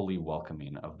are fully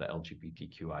welcoming of the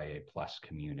LGBTQIA plus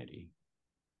community.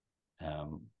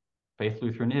 Faith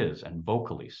Lutheran is, and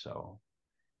vocally so.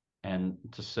 And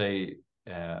to say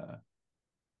the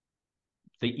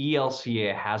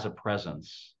ELCA has a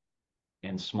presence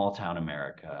in small town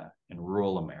America, in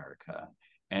rural America,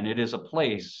 and it is a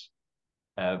place,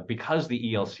 because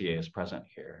the ELCA is present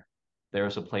here, there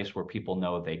is a place where people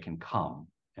know they can come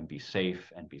and be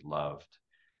safe and be loved.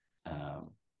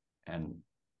 And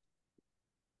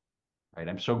right,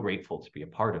 I'm so grateful to be a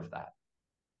part of that.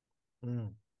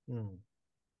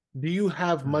 Do you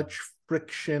have much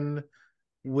friction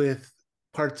with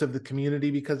parts of the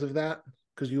community because of that?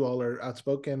 Because you all are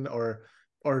outspoken, or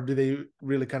do they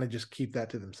really kind of just keep that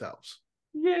to themselves?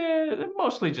 Yeah, they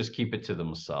mostly just keep it to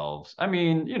themselves. I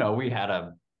mean, we had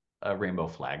a rainbow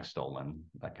flag stolen,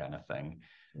 that kind of thing.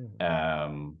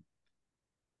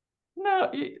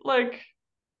 No, like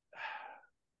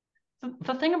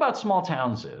the thing about small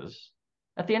towns is,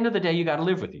 at the end of the day, you got to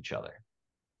live with each other.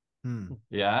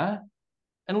 Yeah.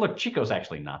 And look, Chico's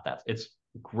actually not that. It's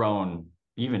grown,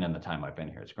 even in the time I've been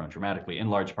here, it's grown dramatically, in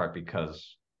large part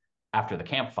because after the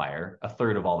campfire, a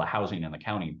third of all the housing in the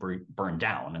county burned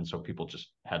down. And so people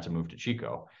just had to move to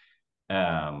Chico.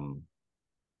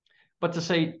 But to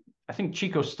say, I think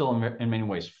Chico still in many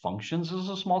ways functions as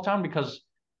a small town because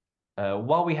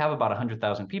while we have about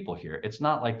 100,000 people here, it's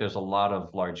not like there's a lot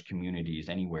of large communities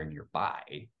anywhere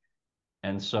nearby.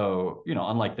 And so,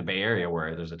 unlike the Bay Area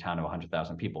where there's a town of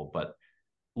 100,000 people, but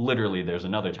literally there's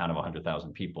another town of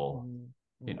 100,000 people,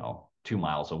 2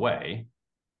 miles away.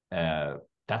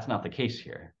 That's not the case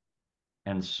here.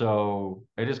 And so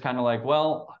it is kind of like,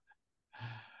 well,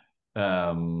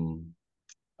 I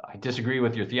disagree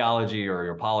with your theology or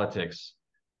your politics,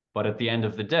 but at the end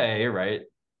of the day, right,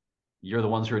 you're the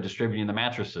ones who are distributing the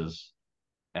mattresses,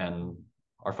 and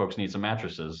our folks need some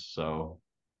mattresses. So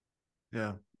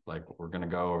yeah, like we're going to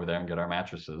go over there and get our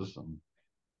mattresses. And,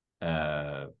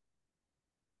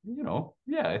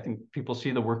 yeah, I think people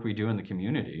see the work we do in the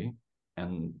community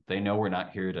and they know we're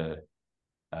not here to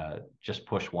just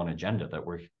push one agenda, that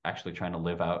we're actually trying to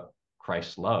live out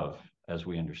Christ's love as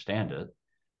we understand it.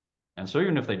 And so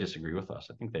even if they disagree with us,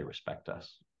 I think they respect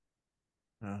us.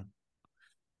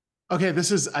 Okay,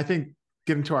 this is, I think,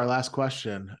 getting to our last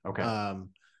question. Okay.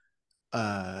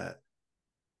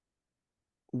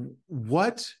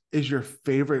 What is your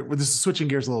favorite? Well, this is switching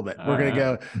gears a little bit. We're going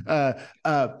to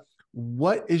go.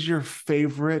 What is your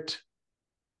favorite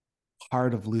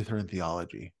part of Lutheran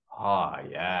theology? Oh,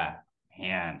 yeah,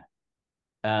 man.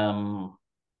 To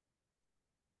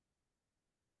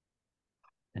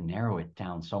narrow it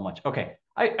down so much. Okay.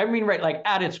 I mean, right, like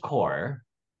at its core,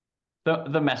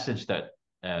 the message that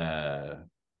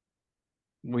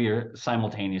we are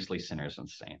simultaneously sinners and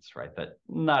saints, right? That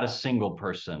not a single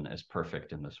person is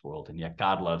perfect in this world, and yet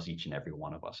God loves each and every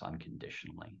one of us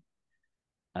unconditionally.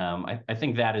 I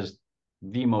think that is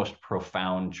the most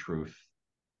profound truth.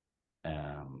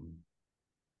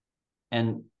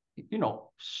 And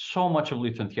so much of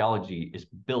Lutheran theology is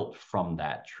built from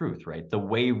that truth, right? The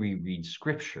way we read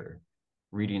Scripture,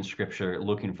 reading Scripture,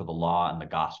 looking for the law and the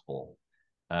gospel,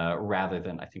 rather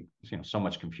than, I think, so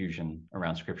much confusion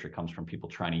around Scripture comes from people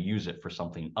trying to use it for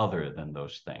something other than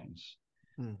those things.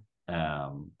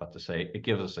 But to say it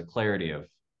gives us a clarity of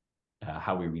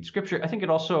how we read Scripture. I think it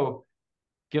also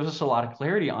gives us a lot of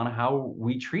clarity on how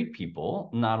we treat people,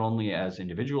 not only as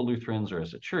individual Lutherans or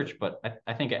as a church, but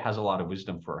I think it has a lot of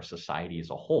wisdom for our society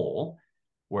as a whole,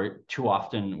 where too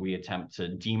often we attempt to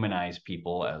demonize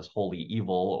people as wholly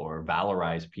evil or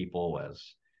valorize people as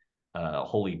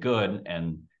wholly good.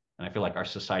 And I feel like our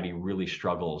society really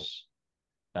struggles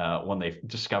when they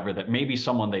discover that maybe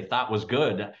someone they thought was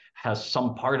good has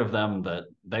some part of them that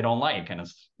they don't like. And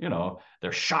it's,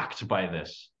 they're shocked by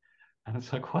this. And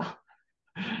it's like, well,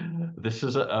 this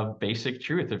is a basic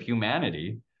truth of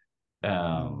humanity.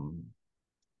 Yeah,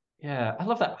 I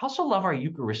love that. I also love our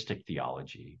Eucharistic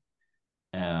theology.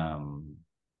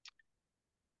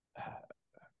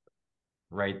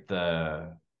 Right,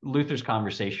 the Luther's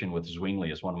conversation with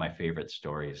Zwingli is one of my favorite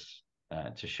stories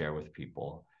to share with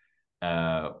people.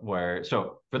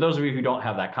 So for those of you who don't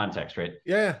have that context, right?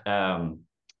 Yeah.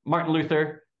 Martin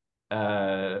Luther,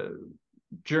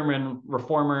 German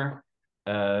reformer,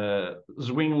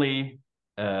 Zwingli,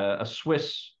 a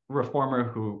Swiss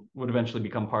reformer who would eventually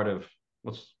become part of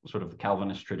what's sort of the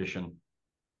Calvinist tradition.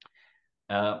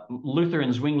 Luther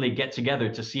and Zwingli get together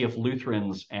to see if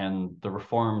Lutherans and the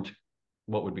Reformed,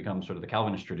 what would become sort of the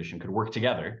Calvinist tradition, could work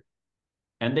together.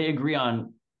 And they agree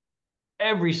on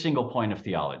every single point of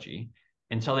theology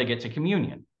until they get to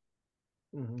communion.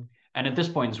 Mm-hmm. And at this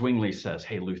point, Zwingli says,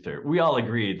 hey, Luther, we all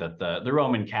agree that the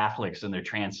Roman Catholics and their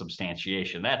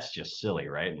transubstantiation, that's just silly,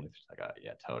 right? And Luther's like, oh,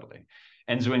 yeah, totally.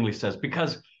 And Zwingli says,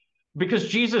 because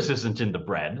Jesus isn't in the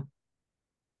bread.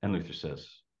 And Luther says,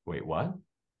 wait, what?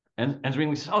 And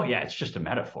Zwingli says, oh, yeah, it's just a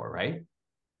metaphor, right?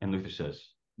 And Luther says,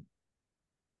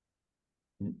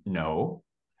 no.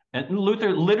 And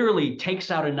Luther literally takes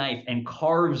out a knife and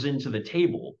carves into the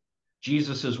table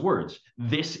Jesus's words,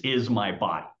 this is my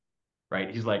body, right?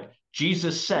 He's like,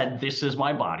 Jesus said, this is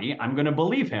my body. I'm going to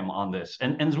believe him on this.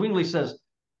 And Zwingli says,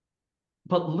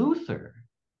 but Luther,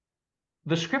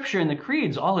 the scripture and the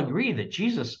creeds all agree that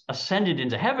Jesus ascended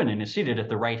into heaven and is seated at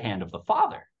the right hand of the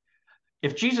Father.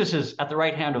 If Jesus is at the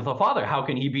right hand of the Father, how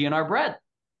can he be in our bread?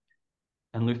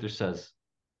 And Luther says,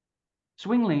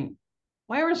 Zwingli,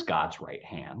 where is God's right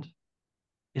hand?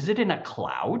 Is it in a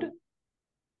cloud?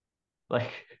 Like,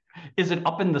 is it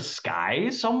up in the sky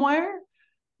somewhere?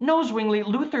 No, Zwingli,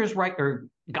 Luther's right, or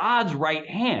God's right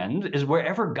hand is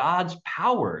wherever God's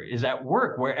power is at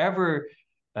work, wherever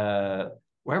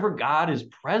God is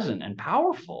present and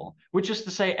powerful, which is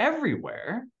to say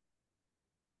everywhere.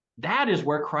 That is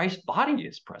where Christ's body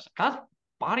is present. God's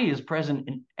body is present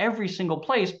in every single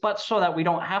place, but so that we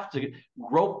don't have to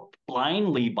grope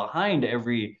blindly behind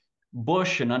every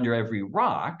bush and under every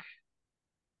rock,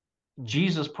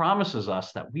 Jesus promises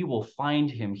us that we will find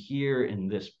him here in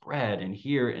this bread and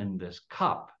here in this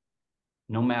cup,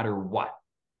 no matter what.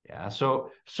 Yeah.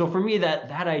 So for me,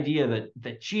 that idea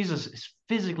that Jesus is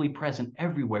physically present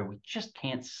everywhere, we just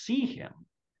can't see him.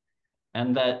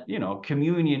 And that,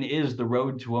 communion is the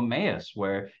road to Emmaus,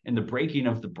 where in the breaking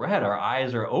of the bread, our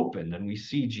eyes are opened and we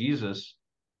see Jesus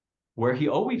where he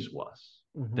always was,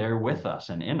 there with us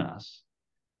and in us.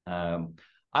 I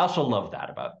also love that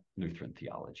about Lutheran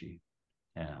theology.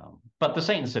 But the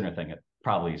saint and sinner thing, it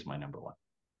probably is my number one.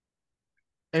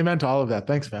 Amen to all of that.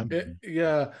 Thanks, Ben.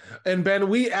 Yeah. And Ben,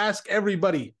 we ask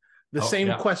everybody the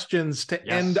same questions to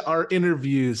end our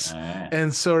interviews.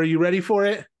 And so are you ready for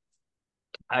it?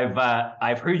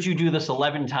 I've heard you do this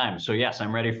 11 times, so yes,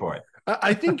 I'm ready for it.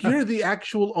 I think you're the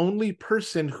actual only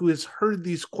person who has heard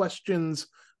these questions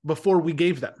before we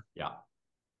gave them. Yeah.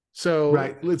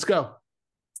 So let's go.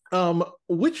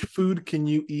 Which food can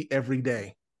you eat every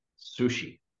day?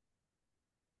 Sushi.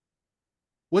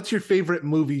 What's your favorite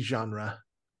movie genre?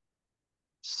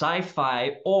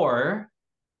 Sci-fi or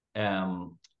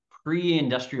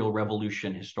pre-industrial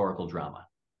revolution historical drama.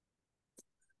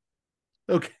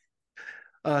 Okay.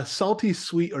 Salty,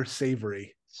 sweet, or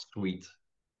savory? Sweet.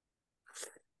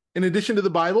 In addition to the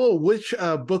Bible, which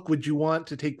book would you want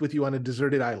to take with you on a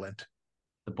deserted island?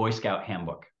 The Boy Scout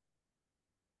Handbook.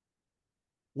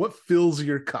 What fills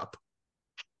your cup?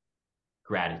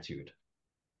 Gratitude.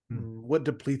 What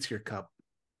depletes your cup?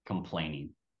 Complaining.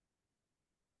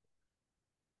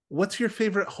 What's your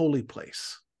favorite holy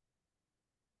place?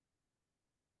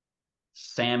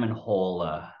 Salmon hole,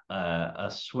 a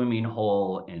swimming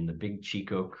hole in the Big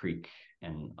Chico Creek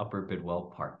in Upper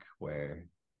Bidwell Park, where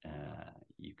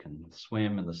you can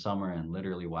swim in the summer and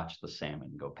literally watch the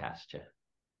salmon go past you.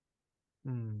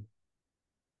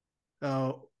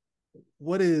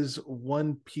 What is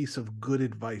one piece of good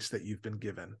advice that you've been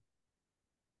given?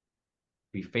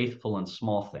 Be faithful in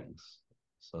small things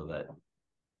so that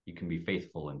you can be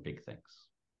faithful in big things.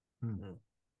 Mm-hmm.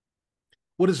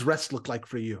 What does rest look like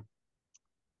for you?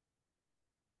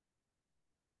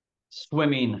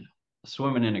 Swimming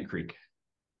in a creek.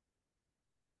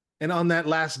 And on that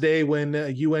last day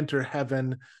when you enter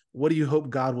heaven, what do you hope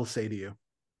God will say to you?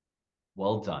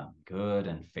 Well done, good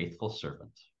and faithful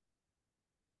servant.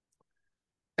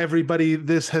 Everybody,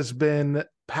 this has been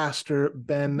Pastor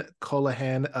Ben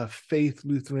Colahan of Faith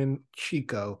Lutheran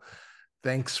Chico.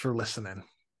 Thanks for listening.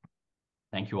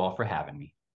 Thank you all for having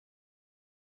me.